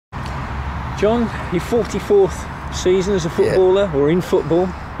John, your 44th season as a footballer, or in football,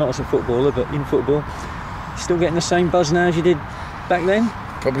 not as a footballer, but in football. Still getting the same buzz now as you did back then?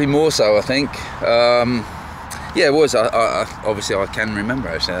 Probably more so, I think. Yeah, it was. Obviously, I can remember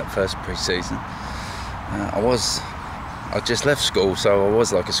actually that first pre-season. I just left school, so I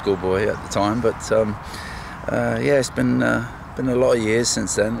was like a schoolboy at the time. But yeah, it's been a lot of years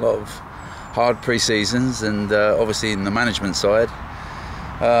since then. A lot of hard pre-seasons, and obviously in the management side,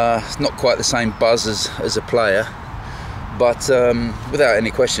 it's not quite the same buzz as a player. But without any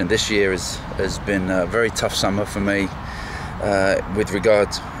question, this year has been a very tough summer for me with regard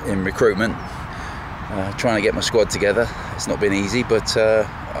in recruitment. Trying to get my squad together. It's not been easy, but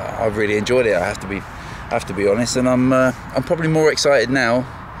I've really enjoyed it. I have to be honest, and I'm probably more excited now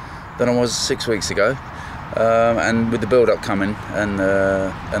than I was 6 weeks ago. And with the build-up coming and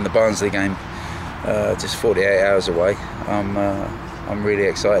the Barnsley game just 48 hours away, I'm really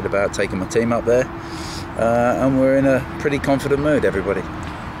excited about taking my team up there. And we're in a pretty confident mood, everybody.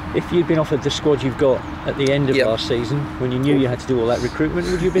 If you'd been offered the squad you've got at the end of last season, when you knew you had to do all that recruitment,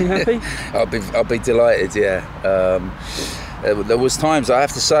 would you have been happy? I'll be delighted. Yeah. There was times, I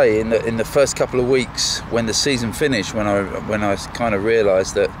have to say, in the first couple of weeks when the season finished, when I kind of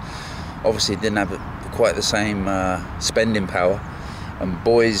realised that obviously it didn't have quite the same spending power, and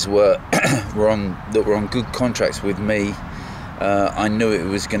boys were on good contracts with me. I knew it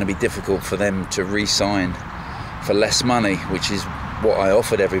was going to be difficult for them to re-sign for less money, which is what I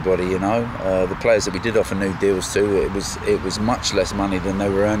offered everybody. You know, the players that we did offer new deals to, it was much less money than they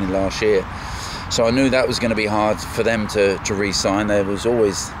were earning last year. So I knew that was going to be hard for them to re-sign. There was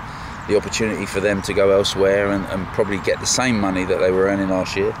always the opportunity for them to go elsewhere and probably get the same money that they were earning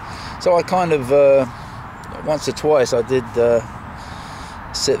last year. So I kind of once or twice I did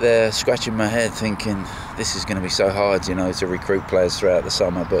sit there scratching my head thinking, this is going to be so hard, you know, to recruit players throughout the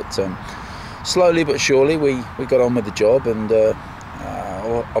summer. But slowly but surely we got on with the job, and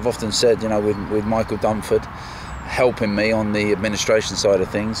I've often said, you know, with Michael Dunford helping me on the administration side of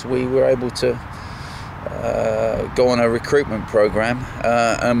things, we were able to go on a recruitment program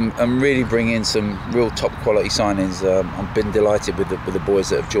and really bring in some real top quality signings. I've been delighted with the boys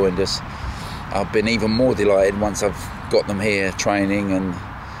that have joined us. I've been even more delighted once I've got them here training, and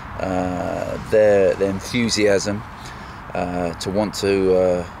their enthusiasm to want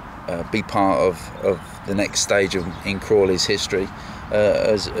to be part of the next stage in Crawley's history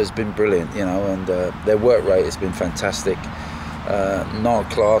has been brilliant, you know, and their work rate has been fantastic. Niall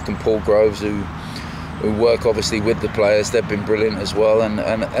Clark and Paul Groves, who work obviously with the players, they've been brilliant as well, and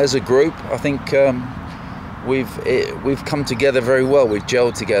as a group I think we've come together very well. We've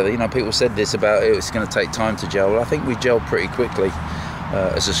gelled together. You know, people said this about it's going to take time to gel. Well, I think we gelled pretty quickly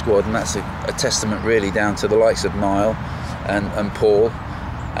as a squad, and that's a testament really down to the likes of Niall and Paul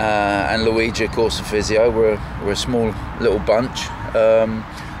and Luigi, of course, the physio. We're a small little bunch,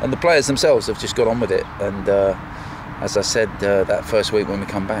 and the players themselves have just got on with it. And as I said, that first week when we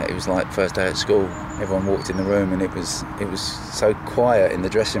come back, it was like first day at school. Everyone walked in the room, and it was so quiet in the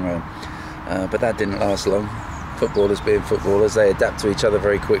dressing room. But that didn't last long. Footballers being footballers, they adapt to each other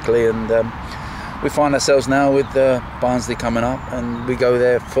very quickly, and we find ourselves now with Barnsley coming up, and we go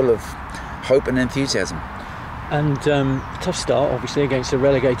there full of hope and enthusiasm. And tough start, obviously, against a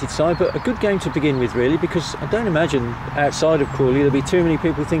relegated side, but a good game to begin with, really, because I don't imagine outside of Crawley there'll be too many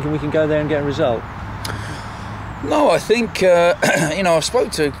people thinking we can go there and get a result. No, I think, you know, I've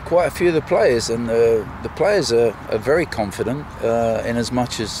spoke to quite a few of the players, and the players are very confident in as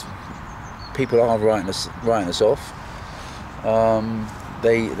much as people are writing us off.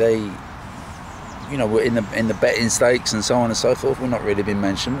 They you know, we're in the betting stakes and so on and so forth. We're not really been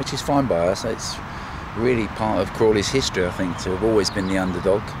mentioned, which is fine by us. It's really part of Crawley's history, I think, to have always been the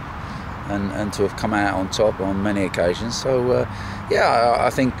underdog and to have come out on top on many occasions. So yeah, I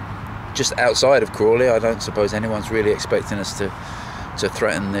think just outside of Crawley, I don't suppose anyone's really expecting us to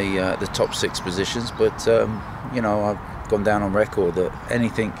threaten the top 6 positions. But you know, I've gone down on record that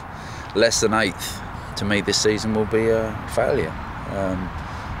anything less than 8th to me this season will be a failure.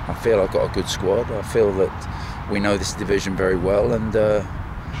 I feel I've got a good squad. I feel that we know this division very well, and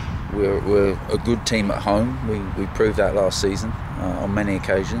we're a good team at home. We proved that last season on many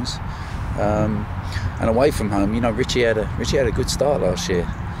occasions, and away from home, you know, Richie had a good start last year.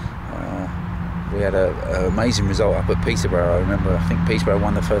 We had an amazing result up at Peterborough. I remember, I think Peterborough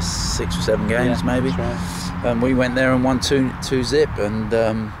won the first 6 or 7 games, maybe. That's right. We went there and won 2-zip,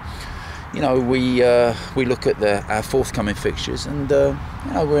 and you know, we look at our forthcoming fixtures, and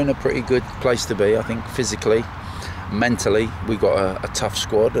you know, we're in a pretty good place to be. I think physically, mentally, we got a tough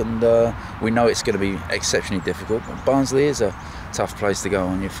squad, and we know it's going to be exceptionally difficult. But Barnsley is a tough place to go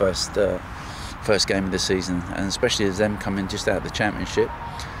on your first first game of the season, and especially as them coming just out of the Championship.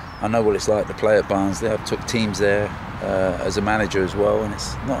 I know what it's like to play at Barnsley. I've took teams there as a manager as well, and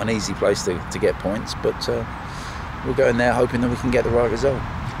it's not an easy place to get points, but we'll go in there hoping that we can get the right result.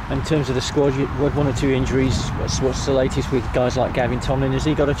 In terms of the squad, you had 1 or 2 injuries. What's the latest with guys like Gavin Tomlin? Has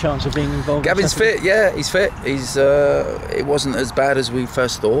he got a chance of being involved? Gavin's fit, yeah, he's fit. It wasn't as bad as we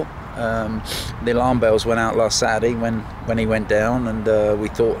first thought. The alarm bells went out last Saturday when he went down, and we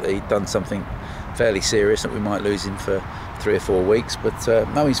thought he'd done something fairly serious, that we might lose him for 3 or 4 weeks, but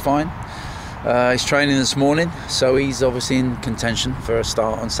no, he's fine. He's training this morning, so he's obviously in contention for a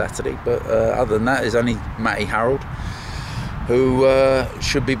start on Saturday, but other than that, there's only Matty Harold, who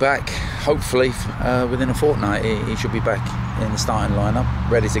should be back hopefully within a fortnight. He should be back in the starting lineup,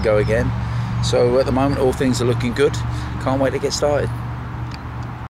 ready to go again. So at the moment all things are looking good. Can't wait to get started.